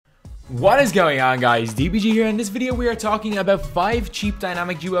What is going on, guys? DBG here. In this video we are talking about 5 cheap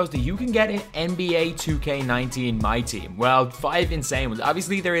dynamic duos that you can get in NBA 2K19 MyTEAM. Well, 5 insane ones.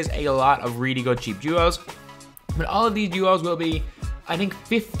 Obviously there is a lot of really good cheap duos, but all of these duos will be, I think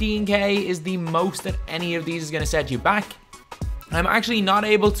 15k is the most that any of these is going to set you back. I'm actually not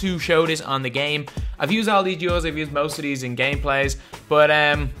able to show this on the game. I've used all these duos, I've used most of these in gameplays, but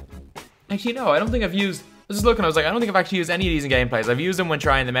actually no, I don't think I've used, I was just looking, I was like, I don't think I've actually used any of these in gameplays. I've used them when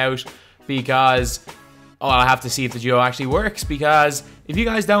trying them out because, I'll have to see if the duo actually works, because if you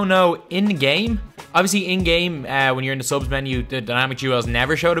guys don't know, in the game, obviously in game, when you're in the subs menu, the dynamic duos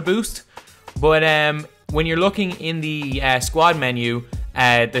never show the boost, but when you're looking in the squad menu,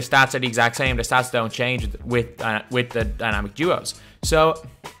 the stats are the exact same. The stats don't change with the dynamic duos. So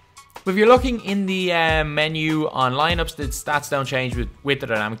if you're looking in the menu on lineups, the stats don't change with the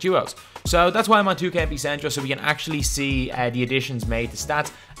dynamic duos. So that's why I'm on 2K Central, so we can actually see the additions made to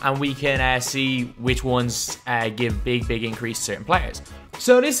stats, and we can see which ones give big increase to certain players.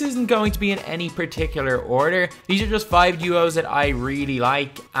 So this isn't going to be in any particular order. These are just 5 duos that I really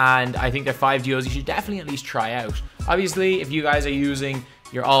like, and I think they're 5 duos you should definitely at least try out. Obviously, if you guys are using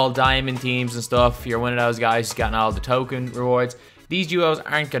your all diamond teams and stuff, you're one of those guys who's gotten all the token rewards, these duos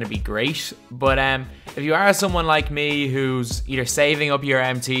aren't going to be great. But if you are someone like me who's either saving up your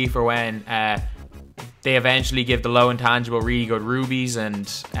MT for when they eventually give the low intangible really good rubies and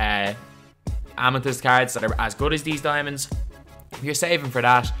amethyst cards that are as good as these diamonds, if you're saving for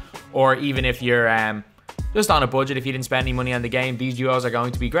that, or even if you're just on a budget, if you didn't spend any money on the game, these duos are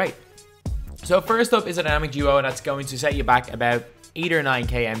going to be great. So first up is a dynamic duo that's going to set you back about 8 or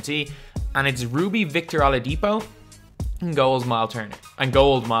 9k MT, and it's Ruby Victor Oladipo and Gold Miles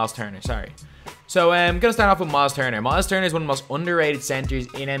Turner, sorry. So I'm going to start off with Miles Turner. Miles Turner is one of the most underrated centers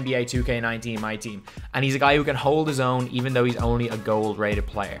in NBA 2K19 MyTEAM, and he's a guy who can hold his own even though he's only a gold rated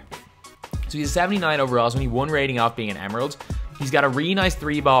player. So he's a 79 overall, so only 1 rating off being an emerald. He's got a really nice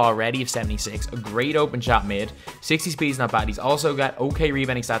 3-ball already of 76, a great open shot mid, 60 speed is not bad. He's also got okay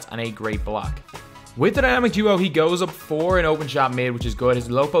rebounding stats and a great block. With the dynamic duo, he goes up 4 in open shot mid, which is good. His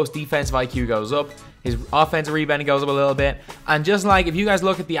low post defensive IQ goes up. His offensive rebounding goes up a little bit. And just like, if you guys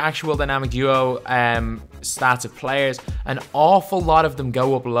look at the actual dynamic duo stats of players, an awful lot of them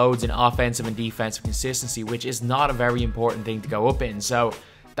go up loads in offensive and defensive consistency, which is not a very important thing to go up in. So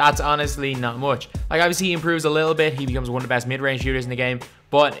that's honestly not much. Like, obviously he improves a little bit. He becomes one of the best mid-range shooters in the game,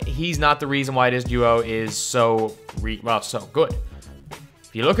 but he's not the reason why this duo is so good.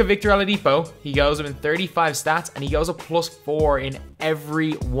 If you look at Victor Oladipo, he goes up in 35 stats, and he goes up +4 in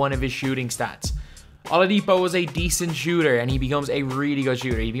every one of his shooting stats. Oladipo was a decent shooter, and he becomes a really good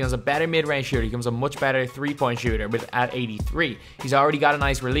shooter. He becomes a better mid-range shooter. He becomes a much better 3-point shooter at 83. He's already got a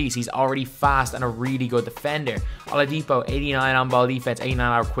nice release. He's already fast and a really good defender. Oladipo, 89 on-ball defense, 89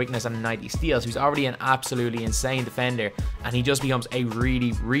 hour quickness, and 90 steals. He's already an absolutely insane defender, and he just becomes a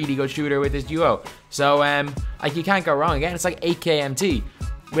really good shooter with this duo. So, like, you can't go wrong. Again, it's like 8k MT.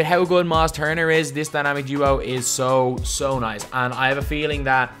 With how good Miles Turner is, this dynamic duo is so nice, and I have a feeling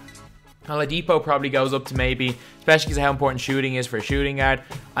that Oladipo probably goes up to maybe, especially because of how important shooting is for a shooting guard,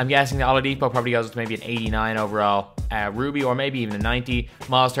 I'm guessing that Oladipo probably goes up to maybe an 89 overall Ruby, or maybe even a 90.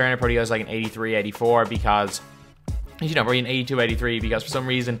 Miles Turner probably goes like an 83, 84, because, you know, probably an 82, 83, because for some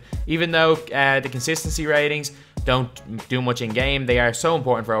reason, even though the consistency ratings don't do much in game, they are so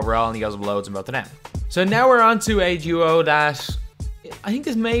important for overall, and he goes up loads in both of them. So now we're on to a duo that I think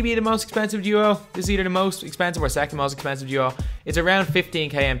this may be the most expensive duo. This is either the most expensive or second most expensive duo. It's around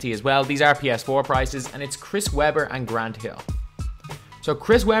 15k MT as well. These are PS4 prices, and it's Chris Webber and Grant Hill. So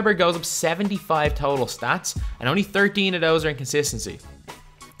Chris Webber goes up 75 total stats, and only 13 of those are in consistency.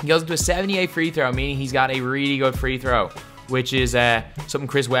 He goes up to a 78 free throw, meaning he's got a really good free throw, which is something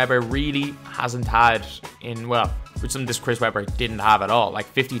Chris Webber really hasn't had in, well, something this Chris Webber didn't have at all. Like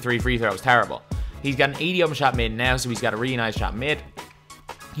 53 free throw was terrible. He's got an 80 open shot mid now, so he's got a really nice shot mid.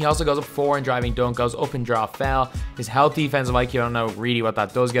 He also goes up 4 in driving dunk, goes up in draw foul. His health defensive IQ, I don't know really what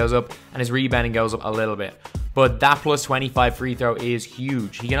that does, goes up, and his rebounding goes up a little bit. But that plus 25 free throw is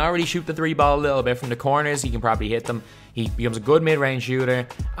huge. He can already shoot the 3-ball a little bit from the corners. He can probably hit them. He becomes a good mid-range shooter,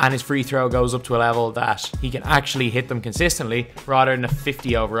 and his free throw goes up to a level that he can actually hit them consistently rather than a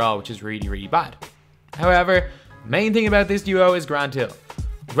 50 overall, which is really bad. However, main thing about this duo is Grant Hill.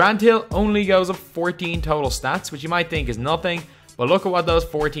 Grant Hill only goes up 14 total stats, which you might think is nothing, but look at what those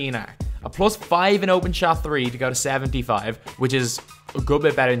 14 are. A +5 in open shot 3 to go to 75, which is a good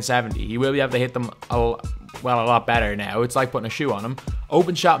bit better than 70. He will be able to hit them a lot better now. It's like putting a shoe on him.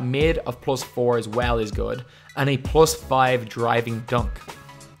 Open shot mid of +4 as well is good, and a +5 driving dunk.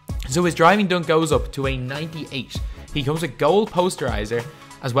 So his driving dunk goes up to a 98. He becomes a gold posterizer,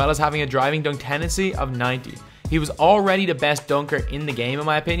 as well as having a driving dunk tendency of 90. He was already the best dunker in the game in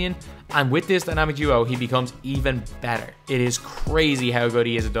my opinion, and with this dynamic duo he becomes even better. It is crazy how good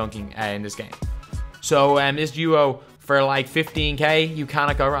he is at dunking in this game. So this duo for like 15k, you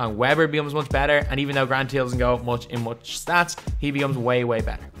cannot go wrong. Weber becomes much better, and even though Grant Hill doesn't go much stats, he becomes way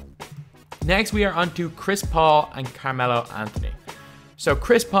better. Next we are on to Chris Paul and Carmelo Anthony. So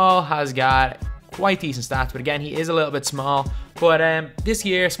Chris Paul has got quite decent stats, but again he is a little bit small. But this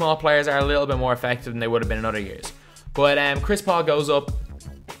year, small players are a little bit more effective than they would have been in other years. But Chris Paul goes up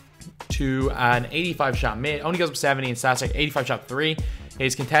to an 85 shot mid, only goes up 70 in stats, like 85 shot 3.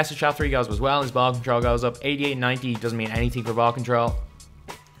 His contested shot 3 goes up as well. His ball control goes up. 88 and 90 doesn't mean anything for ball control.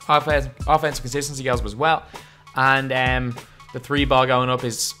 Offensive consistency goes up as well. And the 3 ball going up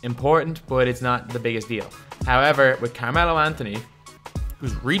is important, but it's not the biggest deal. However, with Carmelo Anthony,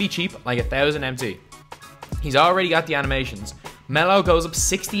 who's really cheap, like 1000 MT, he's already got the animations. Melo goes up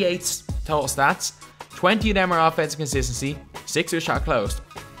 68 total stats, 20 of them are offensive consistency, 6 are shot closed,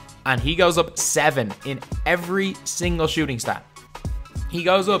 and he goes up 7 in every single shooting stat. He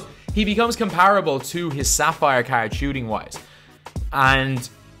goes up, he becomes comparable to his Sapphire card shooting wise, and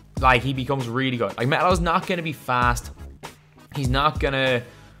like he becomes really good. Like Melo's not going to be fast, he's not going to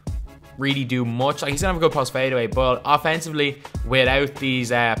really do much. Like he's gonna have a good post fadeaway, but offensively, without these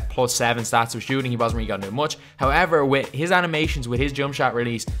 +7 stats of shooting, he wasn't really gonna do much. However, with his animations, with his jump shot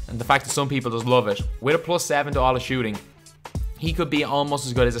release, and the fact that some people just love it, with a +7 to all the shooting, he could be almost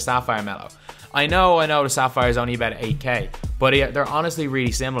as good as a Sapphire Melo. I know the Sapphire is only about 8k, but they're honestly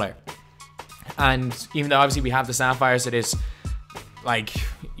really similar. And even though obviously we have the Sapphires, it is like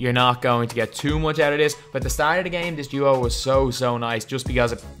you're not going to get too much out of this, but at the start of the game this duo was so nice just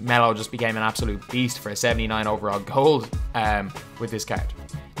because Melo just became an absolute beast for a 79 overall gold with this card.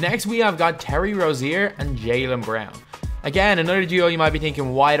 Next we have got Terry Rozier and Jaylen Brown. Again, another duo you might be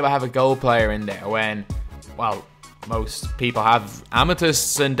thinking, why do I have a gold player in there when, well, most people have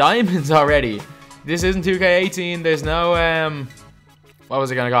amethysts and diamonds already. This isn't 2K18, there's no what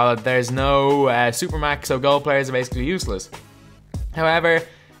was I gonna call it, there's no Supermax, so gold players are basically useless. However,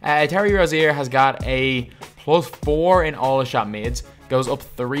 Terry Rozier has got a +4 in all the shot mids, goes up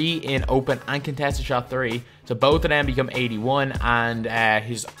 3 in open and contested shot 3, so both of them become 81, and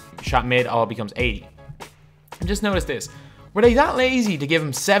his shot mid all becomes 80. And just notice this, were they that lazy to give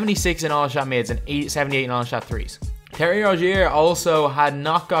him 76 in all shot mids and 78 in all shot 3s? Terry Rozier also had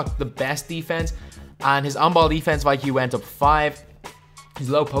not got the best defense, and his on-ball defensive IQ went up 5. His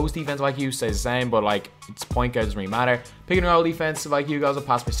low post defensive IQ stays the same, but like its point guard doesn't really matter. Pick and roll defensive IQ goes up,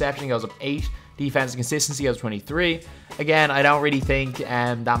 pass perception goes up 8, defensive consistency goes 23. Again, I don't really think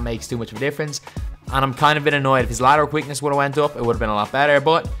that makes too much of a difference, and I'm kind of a bit annoyed. If his lateral quickness would have went up, it would have been a lot better.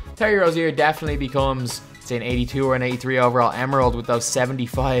 But Terry Rozier definitely becomes, say, an 82 or an 83 overall Emerald with those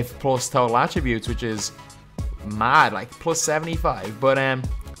 75 plus total attributes, which is mad, like +75. But now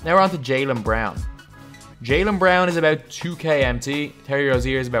we're on to Jaylen Brown. Jaylen Brown is about 2k MT, Terry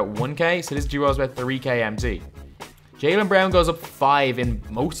Rozier is about 1k, so this duo is about 3k MT. Jaylen Brown goes up 5 in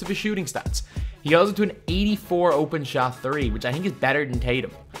most of his shooting stats. He goes up to an 84 open shot 3, which I think is better than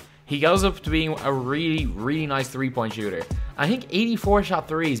Tatum. He goes up to being a really nice 3-point shooter. I think 84 shot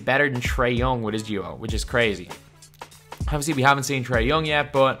 3 is better than Trae Young with his duo, which is crazy. Obviously, we haven't seen Trae Young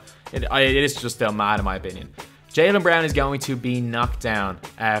yet, but it is just still mad in my opinion. Jaylen Brown is going to be knocked down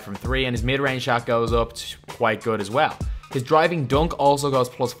from 3, and his mid-range shot goes up quite good as well. His driving dunk also goes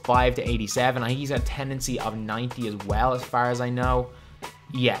 +5 to 87. I think he's got a tendency of 90 as well, as far as I know.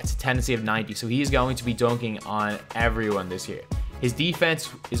 Yeah, it's a tendency of 90, so he's going to be dunking on everyone this year. His defense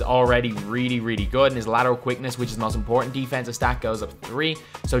is already really good, and his lateral quickness, which is the most important defensive stat, goes up 3.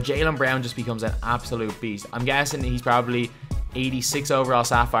 So Jaylen Brown just becomes an absolute beast. I'm guessing he's probably 86 overall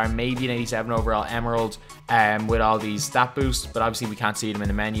Sapphire, maybe an 87 overall Emerald with all these stat boosts, but obviously we can't see them in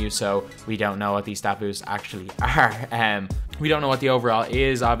the menu, so we don't know what these stat boosts actually are. We don't know what the overall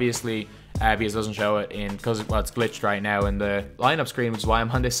is, obviously, because it doesn't show it because well, it's glitched right now in the lineup screen, which is why I'm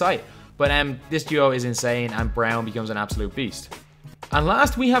on this site. But this duo is insane, and Brown becomes an absolute beast. And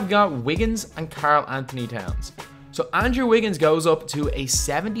last we have got Wiggins and Karl Anthony Towns. So Andrew Wiggins goes up to a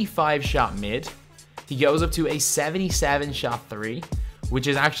 75 shot mid. He goes up to a 77 shot 3, which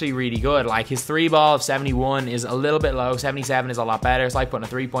is actually really good. Like his 3 ball of 71 is a little bit low. 77 is a lot better. It's like putting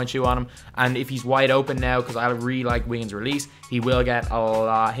a 3-point shoe on him. And if he's wide open now, because I really like Wiggins' release, he will get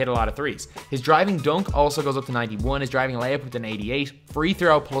hit a lot of 3s. His driving dunk also goes up to 91. His driving layup up to an 88. Free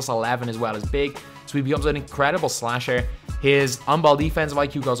throw +11 as well as big. So he becomes an incredible slasher. His on-ball defensive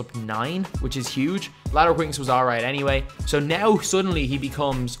IQ goes up 9, which is huge. Lateral quickness was alright anyway. So now suddenly he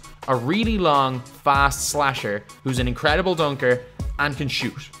becomes a really long, fast slasher who's an incredible dunker and can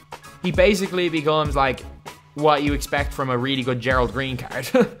shoot. He basically becomes like what you expect from a really good Gerald Green card.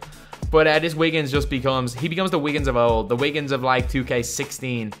 But this Wiggins just becomes the Wiggins of old, the Wiggins of like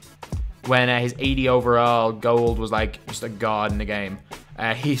 2K16, when his 80 overall gold was like just a god in the game.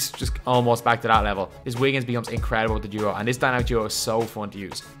 He's just almost back to that level. This Wiggins becomes incredible with the duo, and this dynamic duo is so fun to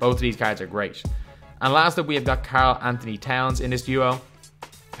use. Both of these cards are great. And last up, we have got Karl Anthony Towns in this duo.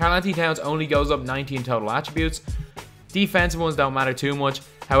 Karl Anthony Towns only goes up 19 total attributes. Defensive ones don't matter too much.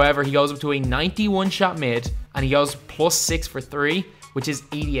 However, he goes up to a 91 shot mid, and he goes +6 for 3, which is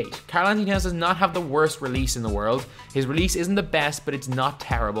 88. Karl Anthony Towns does not have the worst release in the world. His release isn't the best, but it's not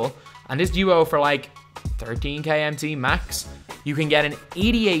terrible. And this duo for like 13k MT max, you can get an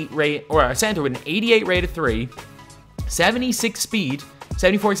 88 rate, or a center with an 88 rate of 3, 76 speed,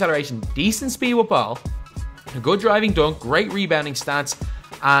 74 acceleration, decent speed with ball, a good driving dunk, great rebounding stats,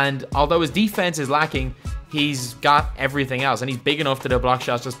 and although his defense is lacking, he's got everything else, and he's big enough to do block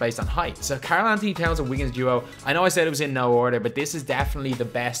shots just based on height. So Karl Anthony Towns and Wiggins duo, I know I said it was in no order, but this is definitely the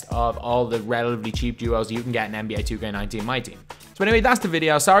best of all the relatively cheap duos you can get in NBA 2K19 MyTEAM. So anyway, that's the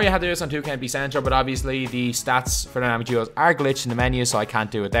video. Sorry I had to do this on 2K Central, but obviously the stats for dynamic duos are glitched in the menu, so I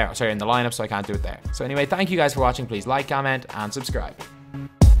can't do it there. Sorry, in the lineup, so I can't do it there. So anyway, thank you guys for watching. Please like, comment, and subscribe.